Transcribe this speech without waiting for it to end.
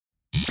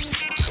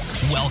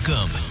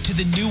Welcome to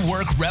the New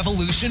Work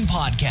Revolution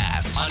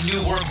podcast on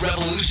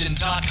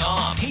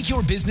newworkrevolution.com. Take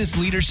your business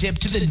leadership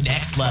to the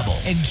next level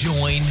and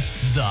join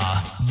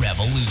the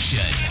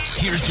revolution.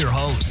 Here's your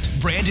host,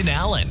 Brandon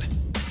Allen.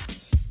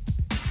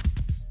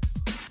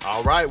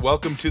 All right,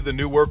 welcome to the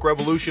New Work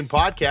Revolution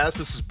podcast.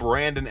 This is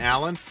Brandon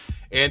Allen,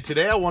 and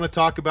today I want to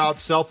talk about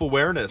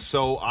self-awareness.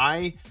 So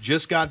I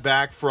just got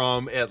back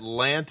from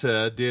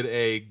Atlanta, did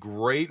a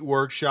great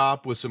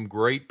workshop with some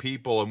great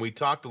people, and we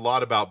talked a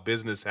lot about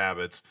business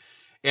habits.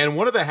 And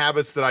one of the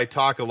habits that I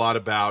talk a lot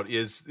about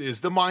is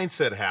the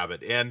mindset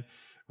habit, and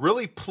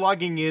really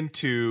plugging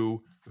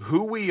into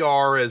who we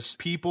are as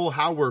people,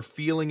 how we're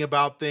feeling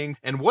about things,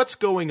 and what's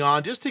going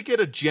on, just to get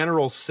a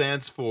general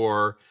sense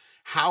for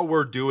how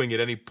we're doing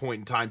at any point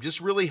in time, just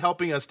really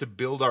helping us to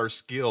build our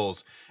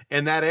skills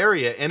in that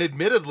area. And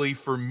admittedly,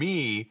 for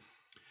me,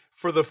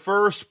 for the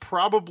first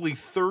probably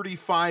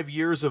 35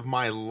 years of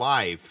my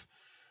life,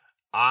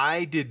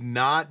 I did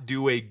not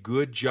do a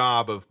good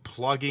job of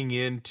plugging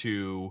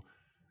into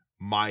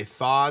my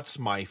thoughts,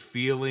 my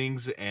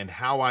feelings, and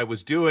how I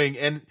was doing.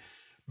 And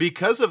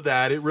because of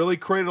that, it really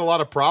created a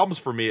lot of problems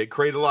for me. It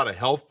created a lot of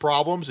health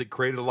problems. It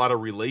created a lot of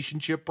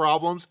relationship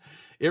problems.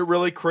 It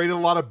really created a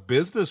lot of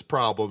business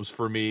problems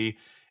for me.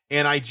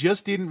 And I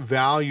just didn't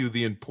value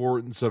the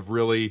importance of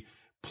really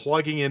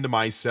plugging into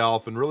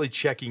myself and really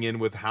checking in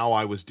with how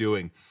I was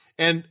doing.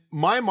 And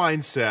my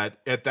mindset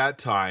at that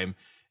time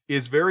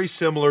is very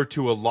similar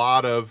to a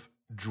lot of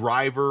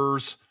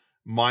drivers'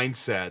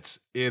 mindsets,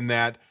 in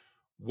that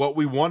what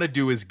we want to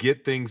do is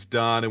get things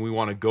done and we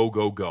want to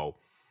go.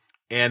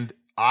 And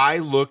I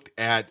looked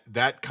at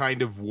that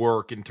kind of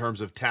work in terms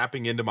of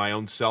tapping into my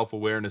own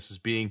self-awareness as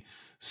being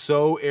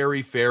so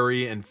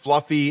airy-fairy and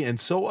fluffy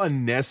and so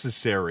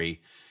unnecessary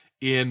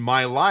in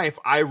my life.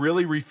 I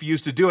really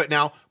refused to do it.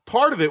 Now,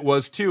 part of it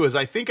was too, is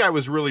I think I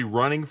was really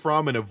running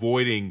from and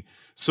avoiding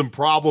some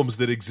problems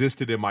that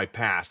existed in my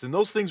past. And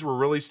those things were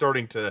really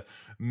starting to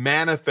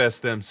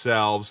manifest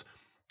themselves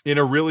in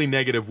a really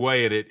negative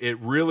way. And it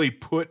really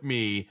put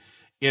me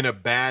in a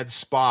bad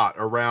spot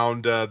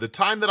around the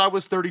time that I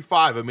was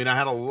 35. I mean, I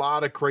had a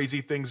lot of crazy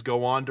things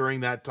go on during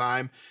that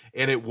time,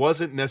 and it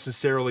wasn't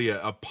necessarily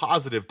a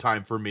positive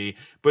time for me,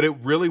 but it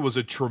really was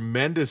a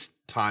tremendous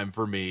time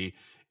for me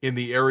in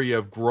the area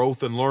of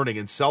growth and learning.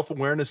 And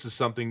self-awareness is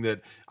something that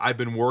I've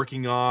been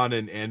working on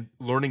and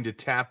learning to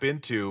tap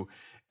into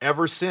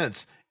ever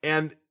since.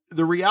 And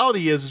the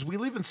reality is we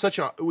live in such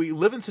a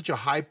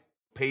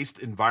high-paced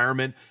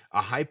environment,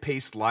 a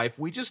high-paced life.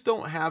 We just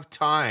don't have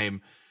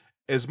time,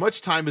 as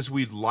much time as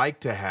we'd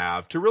like to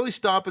have, to really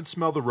stop and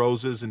smell the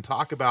roses and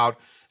talk about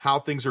how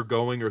things are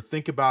going or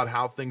think about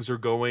how things are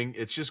going.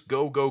 It's just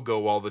go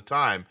all the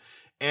time.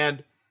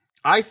 And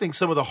I think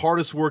some of the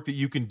hardest work that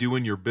you can do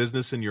in your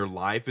business and your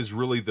life is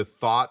really the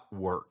thought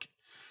work.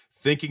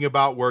 Thinking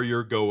about where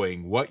you're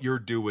going, what you're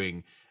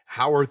doing,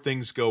 how are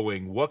things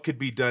going, what could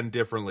be done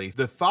differently.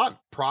 The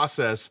thought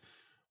process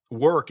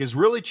work is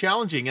really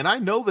challenging. And I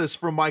know this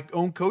from my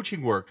own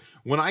coaching work.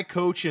 When I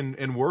coach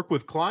and work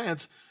with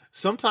clients,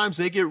 sometimes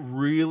they get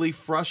really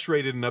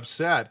frustrated and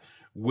upset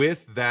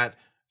with that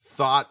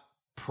thought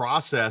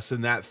process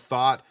and that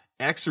thought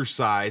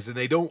exercise, and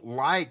they don't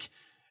like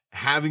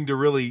having to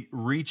really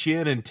reach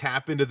in and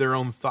tap into their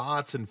own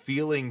thoughts and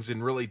feelings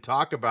and really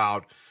talk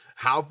about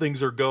how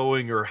things are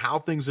going or how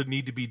things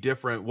need to be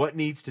different, what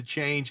needs to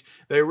change.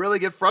 They really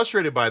get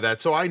frustrated by that.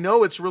 So I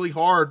know it's really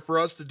hard for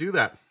us to do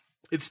that.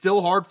 It's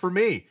still hard for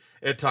me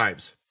at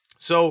times.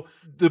 So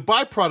the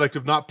byproduct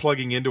of not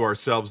plugging into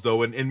ourselves,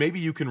 though, and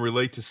maybe you can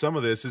relate to some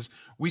of this, is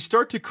we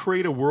start to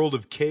create a world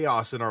of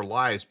chaos in our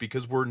lives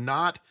because we're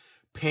not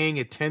paying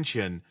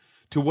attention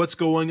to what's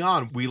going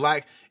on. We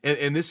lack,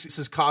 and this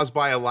is caused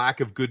by a lack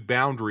of good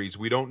boundaries.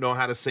 We don't know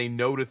how to say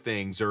no to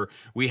things, or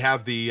we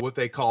have what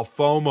they call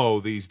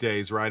FOMO these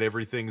days, right?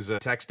 Everything's a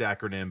text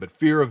acronym, but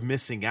fear of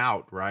missing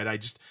out, right?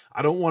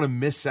 I don't want to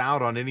miss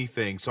out on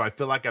anything, so I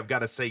feel like I've got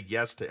to say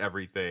yes to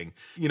everything.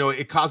 You know,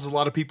 it causes a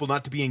lot of people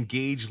not to be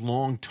engaged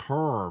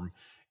long-term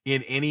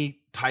in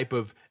any type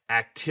of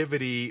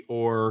activity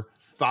or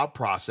thought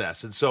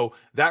process. And so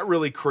that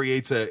really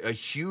creates a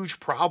huge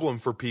problem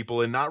for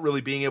people in not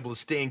really being able to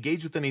stay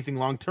engaged with anything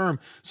long term.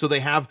 So they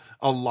have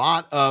a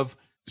lot of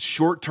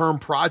short-term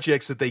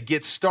projects that they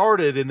get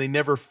started and they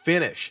never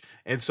finish.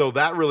 And so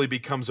that really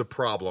becomes a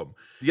problem.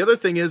 The other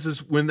thing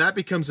is when that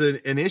becomes an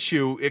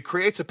issue, it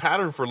creates a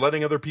pattern for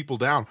letting other people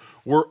down.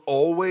 We're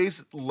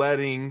always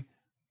letting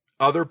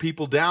other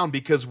people down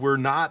because we're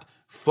not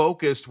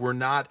focused, we're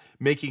not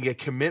making a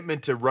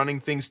commitment to running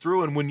things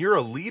through. And when you're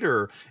a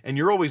leader and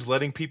you're always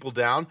letting people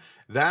down,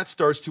 that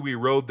starts to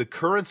erode the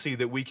currency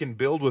that we can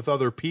build with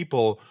other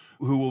people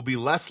who will be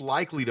less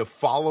likely to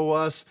follow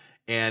us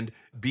and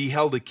be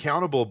held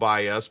accountable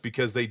by us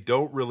because they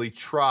don't really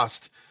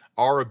trust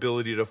our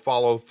ability to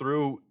follow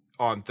through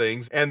on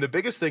things. And the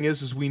biggest thing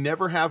is we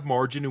never have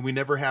margin and we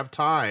never have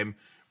time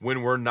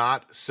when we're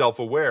not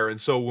self-aware. And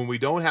so when we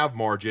don't have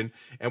margin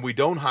and we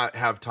don't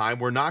have time,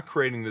 we're not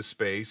creating the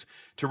space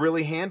to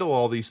really handle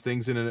all these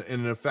things in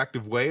an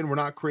effective way, and we're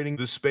not creating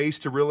the space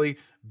to really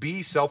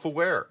be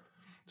self-aware.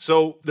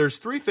 So there's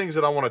three things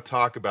that I want to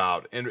talk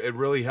about and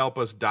really help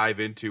us dive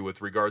into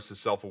with regards to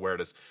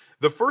self-awareness.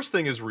 The first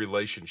thing is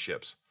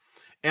relationships.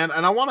 And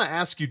I want to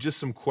ask you just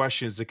some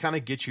questions to kind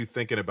of get you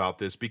thinking about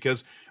this,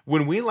 because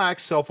when we lack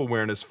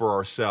self-awareness for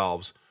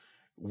ourselves,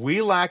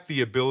 we lack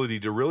the ability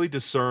to really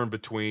discern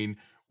between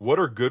what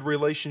are good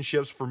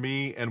relationships for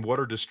me and what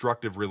are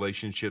destructive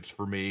relationships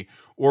for me,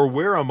 or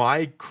where am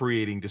I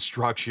creating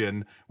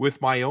destruction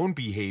with my own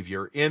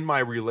behavior in my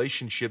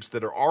relationships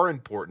that are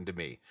important to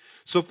me.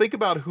 So think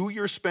about who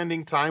you're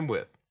spending time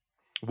with.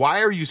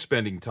 Why are you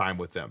spending time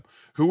with them?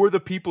 Who are the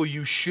people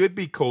you should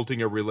be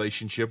cultivating a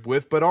relationship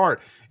with but aren't?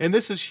 And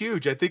this is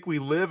huge. I think we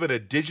live in a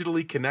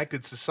digitally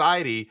connected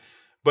society,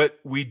 but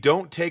we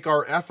don't take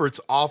our efforts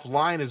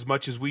offline as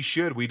much as we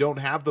should. We don't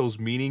have those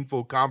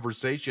meaningful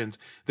conversations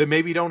that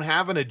maybe don't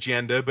have an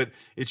agenda, but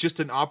it's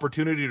just an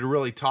opportunity to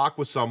really talk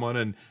with someone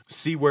and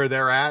see where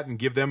they're at and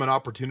give them an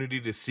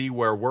opportunity to see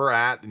where we're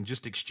at and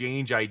just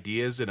exchange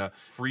ideas in a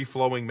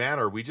free-flowing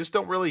manner. We just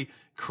don't really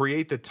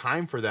create the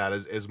time for that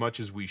as much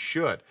as we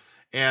should.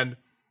 And,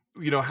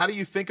 how do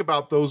you think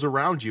about those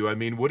around you? I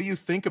mean, what do you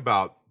think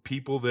about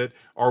people that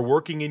are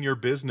working in your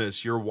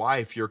business, your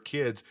wife, your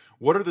kids?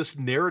 What are the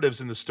narratives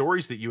and the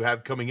stories that you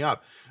have coming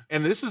up?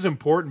 And this is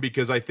important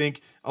because I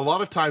think a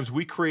lot of times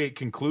we create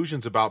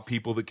conclusions about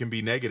people that can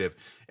be negative.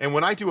 And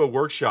when I do a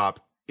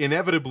workshop,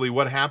 inevitably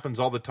what happens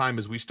all the time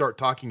is we start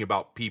talking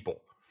about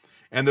people.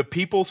 And the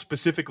people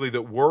specifically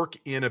that work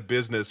in a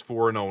business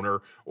for an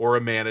owner or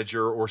a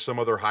manager or some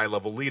other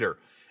high-level leader.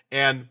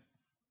 And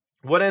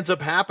what ends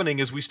up happening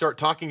is we start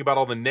talking about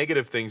all the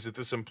negative things that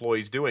this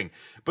employee is doing.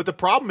 But the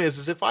problem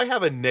is if I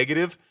have a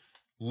negative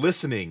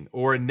listening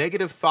or a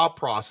negative thought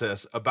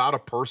process about a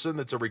person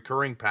that's a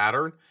recurring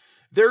pattern,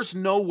 there's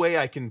no way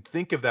I can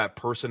think of that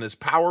person as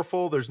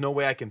powerful. There's no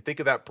way I can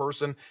think of that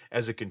person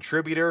as a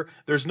contributor.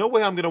 There's no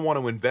way I'm going to want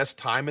to invest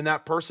time in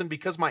that person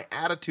because my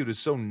attitude is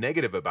so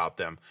negative about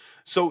them.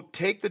 So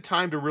take the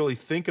time to really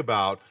think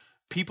about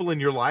people in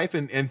your life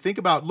and think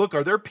about, look,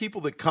 are there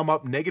people that come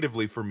up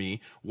negatively for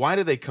me? Why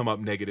do they come up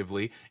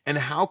negatively? And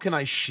how can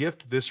I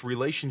shift this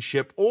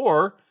relationship?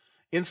 Or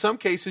in some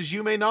cases,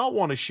 you may not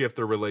want to shift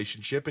the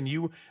relationship and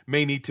you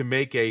may need to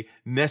make a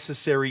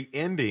necessary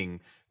ending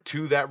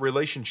to that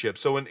relationship.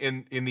 So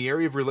in the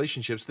area of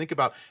relationships, think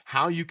about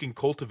how you can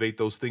cultivate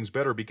those things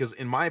better, because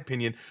in my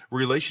opinion,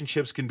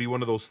 relationships can be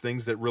one of those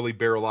things that really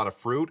bear a lot of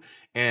fruit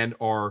and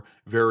are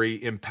very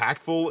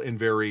impactful and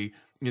very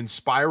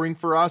inspiring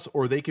for us,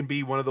 or they can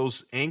be one of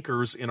those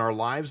anchors in our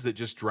lives that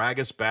just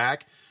drag us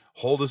back,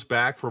 hold us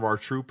back from our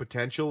true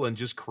potential, and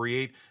just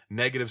create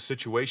negative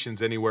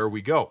situations anywhere we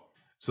go.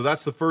 So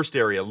that's the first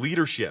area.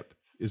 Leadership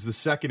is the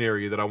second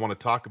area that I want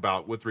to talk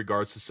about with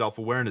regards to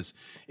self-awareness.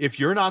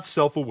 If you're not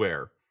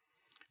self-aware,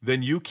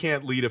 then you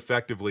can't lead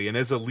effectively. And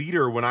as a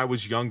leader, when I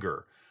was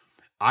younger,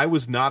 I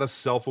was not a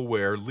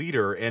self-aware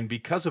leader. And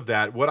because of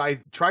that, what I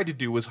tried to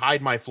do was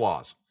hide my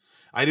flaws.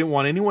 I didn't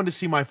want anyone to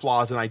see my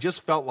flaws, and I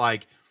just felt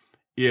like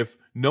if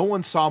no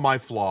one saw my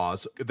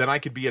flaws, then I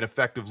could be an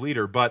effective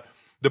leader. But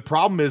the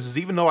problem is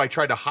even though I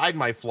tried to hide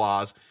my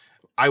flaws,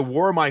 I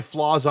wore my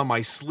flaws on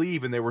my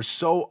sleeve, and they were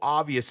so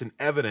obvious and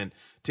evident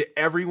to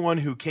everyone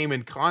who came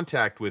in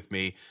contact with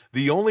me.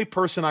 The only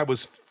person I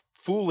was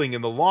fooling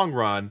in the long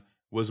run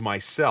was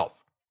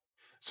myself.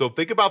 So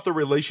think about the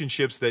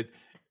relationships that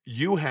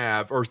you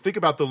have, or think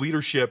about the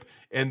leadership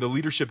and the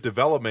leadership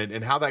development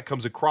and how that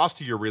comes across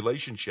to your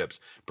relationships,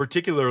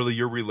 particularly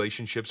your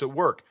relationships at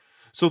work.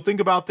 So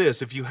think about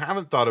this. If you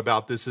haven't thought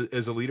about this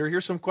as a leader,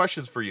 here's some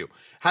questions for you.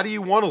 How do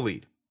you want to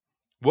lead?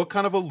 What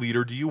kind of a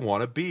leader do you want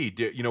to be?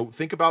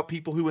 Think about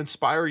people who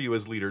inspire you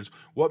as leaders.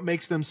 What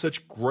makes them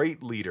such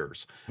great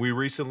leaders? We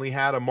recently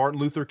had a Martin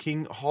Luther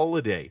King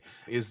holiday.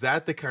 Is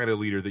that the kind of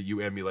leader that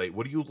you emulate?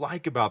 What do you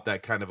like about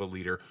that kind of a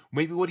leader?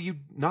 Maybe what do you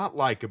not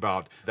like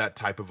about that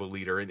type of a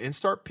leader? And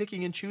start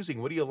picking and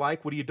choosing. What do you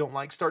like? What do you don't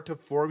like? Start to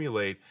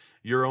formulate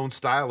your own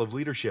style of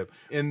leadership.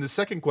 And the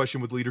second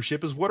question with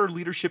leadership is, what are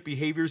leadership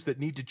behaviors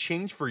that need to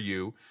change for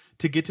you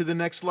to get to the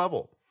next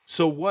level?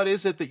 So what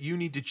is it that you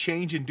need to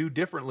change and do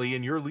differently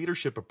in your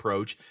leadership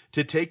approach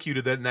to take you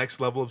to that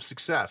next level of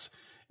success?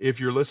 If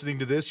you're listening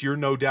to this, you're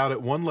no doubt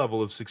at one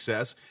level of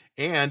success.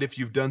 And if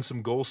you've done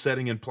some goal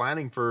setting and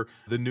planning for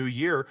the new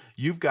year,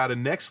 you've got a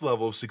next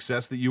level of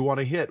success that you want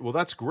to hit. Well,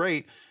 that's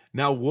great.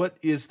 Now, what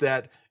is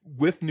that?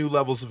 With new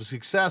levels of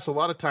success, a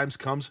lot of times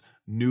comes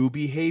new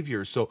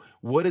behavior. So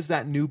what is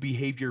that new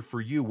behavior for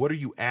you? What are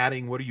you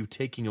adding? What are you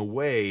taking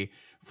away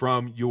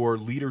from your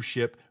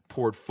leadership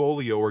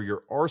portfolio or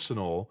your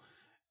arsenal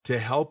to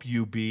help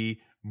you be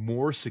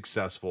more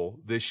successful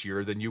this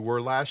year than you were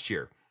last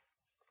year?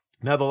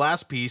 Now, the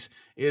last piece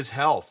is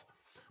health.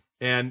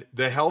 And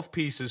the health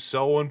piece is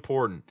so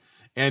important.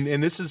 And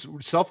this is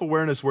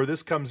self-awareness. Where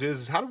this comes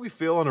is how do we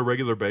feel on a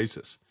regular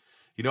basis?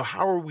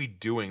 How are we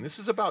doing? This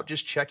is about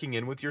just checking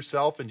in with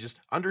yourself and just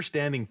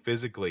understanding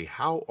physically,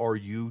 how are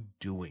you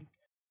doing?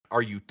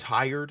 Are you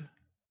tired?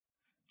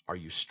 Are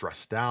you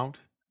stressed out?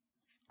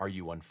 Are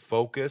you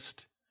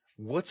unfocused?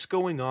 What's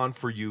going on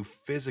for you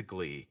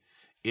physically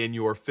in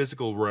your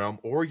physical realm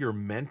or your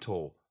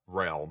mental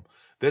realm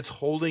that's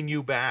holding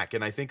you back.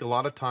 And I think a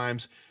lot of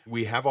times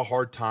we have a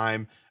hard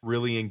time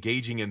really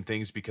engaging in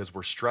things because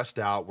we're stressed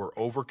out, we're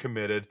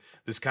overcommitted.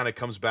 This kind of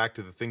comes back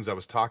to the things I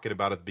was talking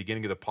about at the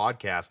beginning of the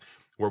podcast,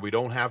 where we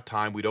don't have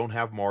time, we don't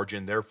have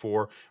margin,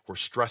 therefore we're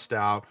stressed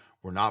out,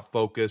 we're not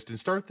focused. And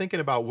start thinking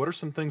about what are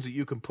some things that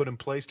you can put in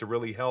place to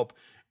really help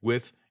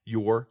with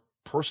your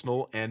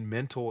personal and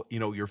mental,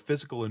 your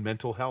physical and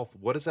mental health.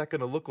 What is that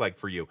going to look like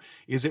for you?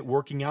 Is it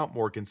working out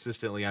more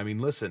consistently? I mean,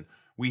 listen,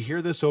 we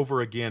hear this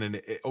over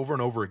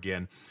and over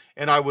again.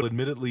 And I would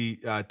admittedly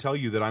tell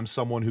you that I'm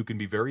someone who can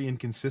be very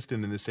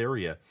inconsistent in this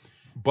area.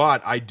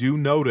 But I do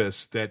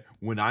notice that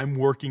when I'm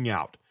working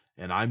out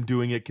and I'm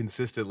doing it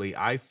consistently,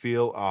 I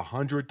feel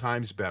 100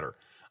 times better.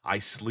 I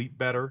sleep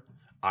better.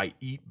 I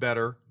eat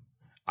better.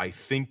 I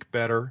think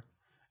better.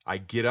 I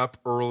get up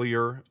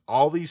earlier.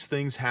 All these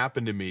things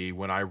happen to me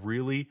when I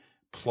really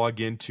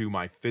plug into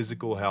my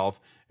physical health,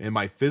 and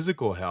my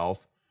physical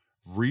health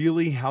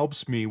really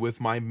helps me with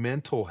my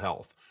mental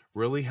health,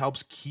 really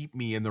helps keep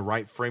me in the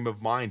right frame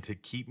of mind to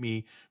keep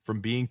me from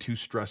being too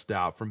stressed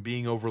out, from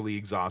being overly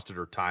exhausted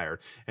or tired.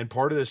 And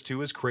part of this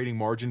too is creating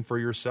margin for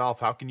yourself.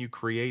 How can you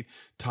create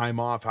time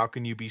off? How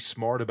can you be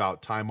smart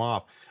about time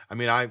off? I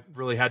mean, I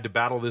really had to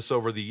battle this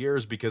over the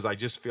years because I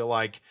just feel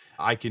like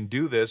I can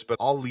do this, but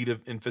I'll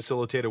lead and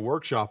facilitate a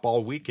workshop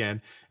all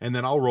weekend, and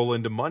then I'll roll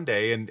into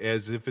Monday and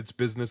as if it's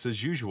business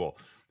as usual.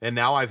 And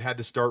now I've had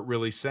to start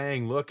really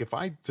saying, look, if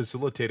I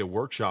facilitate a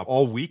workshop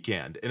all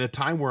weekend in a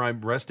time where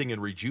I'm resting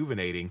and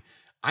rejuvenating,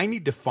 I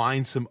need to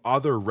find some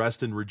other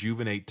rest and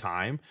rejuvenate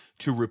time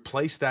to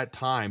replace that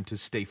time to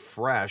stay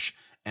fresh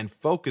and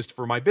focused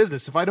for my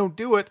business. If I don't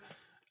do it,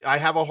 I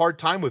have a hard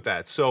time with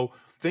that. So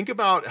think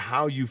about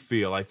how you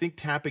feel. I think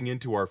tapping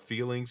into our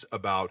feelings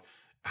about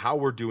how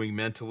we're doing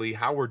mentally,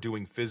 how we're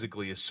doing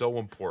physically is so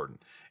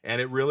important. And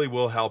it really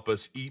will help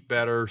us eat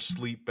better,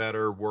 sleep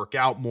better, work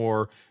out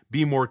more,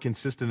 be more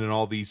consistent in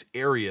all these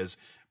areas.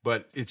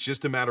 But it's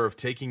just a matter of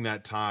taking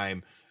that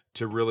time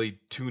to really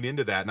tune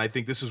into that. And I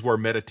think this is where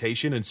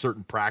meditation and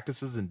certain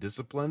practices and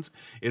disciplines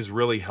is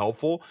really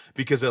helpful,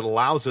 because it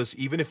allows us,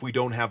 even if we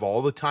don't have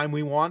all the time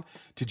we want,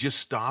 to just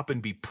stop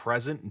and be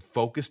present and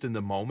focused in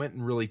the moment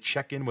and really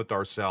check in with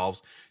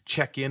ourselves,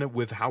 check in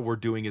with how we're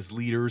doing as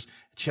leaders,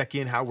 check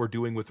in how we're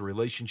doing with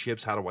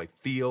relationships. How do I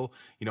feel?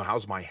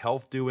 How's my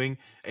health doing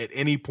at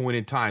any point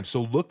in time?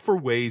 So look for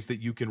ways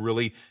that you can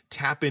really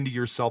tap into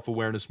your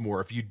self-awareness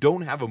more. If you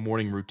don't have a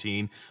morning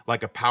routine,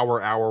 like a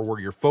power hour where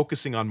you're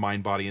focusing on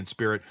mind, body, and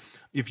spirit,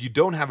 if you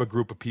don't have a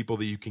group of people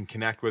that you can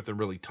connect with and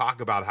really talk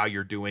about how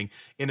you're doing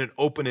in an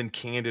open and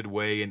candid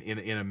way, and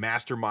in a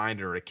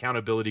mastermind or an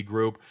accountability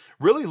group,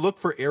 really look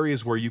for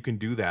areas where you can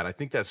do that. I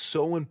think that's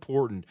so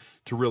important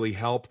to really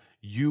help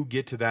you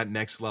get to that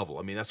next level.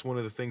 I mean, that's one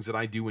of the things that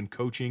I do in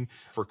coaching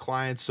for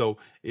clients. So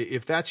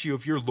if that's you,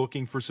 if you're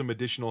looking for some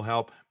additional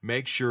help,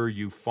 make sure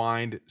you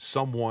find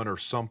someone or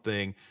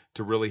something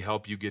to really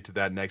help you get to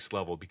that next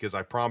level. Because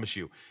I promise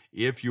you,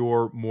 if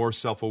you're more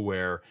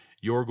self-aware,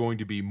 you're going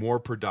to be more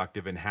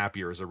productive and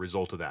happier as a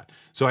result of that.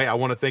 So, hey, I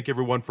want to thank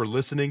everyone for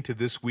listening to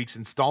this week's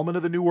installment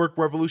of the New Work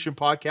Revolution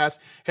podcast.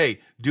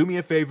 Hey, do me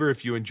a favor.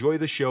 If you enjoy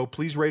the show,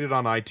 please rate it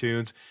on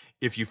iTunes.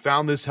 If you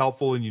found this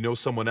helpful and you know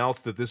someone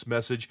else that this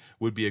message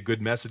would be a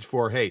good message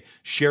for, hey,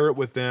 share it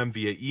with them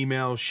via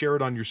email, share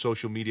it on your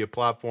social media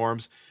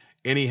platforms.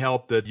 Any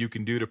help that you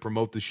can do to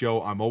promote the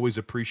show, I'm always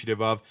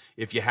appreciative of.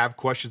 If you have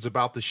questions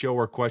about the show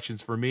or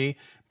questions for me,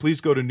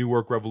 please go to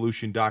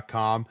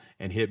newworkrevolution.com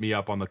and hit me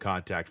up on the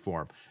contact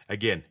form.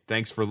 Again,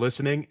 thanks for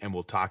listening, and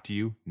we'll talk to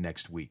you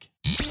next week.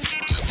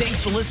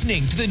 Thanks for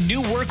listening to the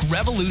New Work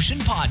Revolution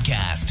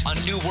podcast on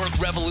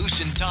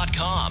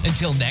newworkrevolution.com.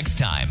 Until next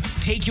time,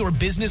 take your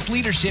business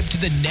leadership to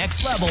the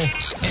next level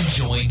and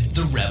join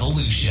the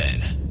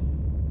revolution.